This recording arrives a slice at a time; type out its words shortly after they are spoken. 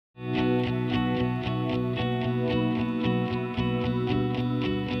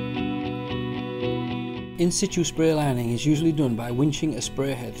in-situ spray lining is usually done by winching a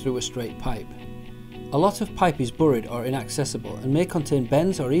spray head through a straight pipe. A lot of pipe is buried or inaccessible and may contain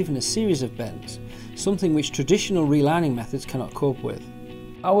bends or even a series of bends, something which traditional relining methods cannot cope with.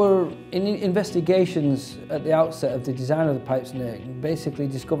 Our investigations at the outset of the design of the PipeSnake basically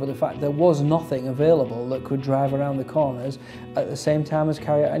discovered the fact there was nothing available that could drive around the corners at the same time as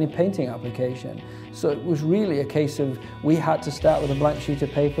carry out any painting application. So it was really a case of we had to start with a blank sheet of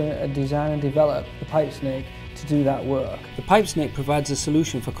paper and design and develop the PipeSnake to do that work. The PipeSnake provides a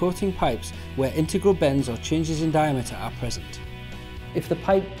solution for coating pipes where integral bends or changes in diameter are present. If the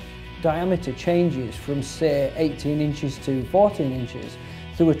pipe diameter changes from say 18 inches to 14 inches,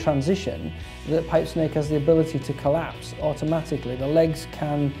 through a transition, the PipeSnake has the ability to collapse automatically. The legs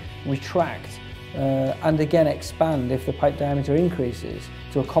can retract and again expand if the pipe diameter increases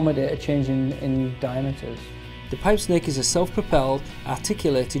to accommodate a change in diameters. The PipeSnake is a self-propelled,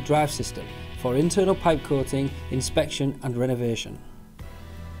 articulated drive system for internal pipe coating, inspection and renovation.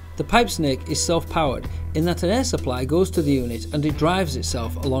 The PipeSnake is self-powered in that an air supply goes to the unit and it drives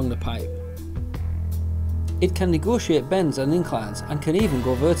itself along the pipe. It can negotiate bends and inclines and can even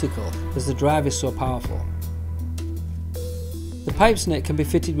go vertical as the drive is so powerful. The PipeSnake can be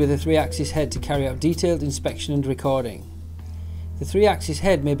fitted with a 3-axis head to carry out detailed inspection and recording. The 3-axis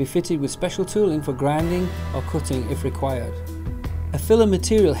head may be fitted with special tooling for grinding or cutting if required. A filler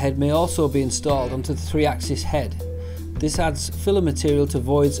material head may also be installed onto the 3-axis head. This adds filler material to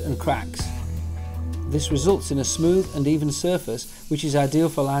voids and cracks. This results in a smooth and even surface which is ideal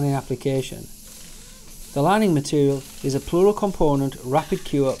for lining application. The lining material is a plural component rapid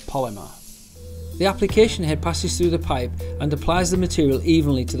cure polymer. The application head passes through the pipe and applies the material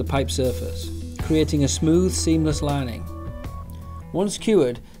evenly to the pipe surface, creating a smooth, seamless lining. Once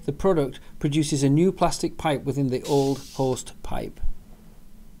cured, the product produces a new plastic pipe within the old host pipe.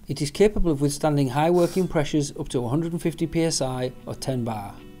 It is capable of withstanding high working pressures up to 150 psi or 10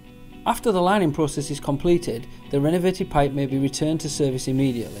 bar. After the lining process is completed, the renovated pipe may be returned to service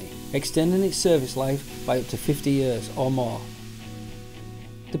immediately, extending its service life by up to 50 years or more.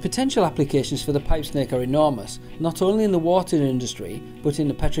 The potential applications for the PipeSnake are enormous, not only in the water industry, but in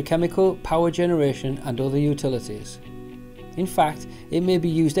the petrochemical, power generation and other utilities. In fact, it may be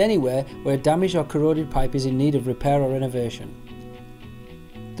used anywhere where a damaged or corroded pipe is in need of repair or renovation.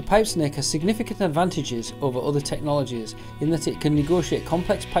 The PipeSnake has significant advantages over other technologies in that it can negotiate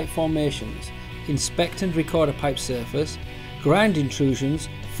complex pipe formations, inspect and record a pipe surface, grind intrusions,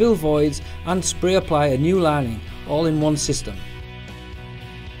 fill voids and spray apply a new lining all in one system.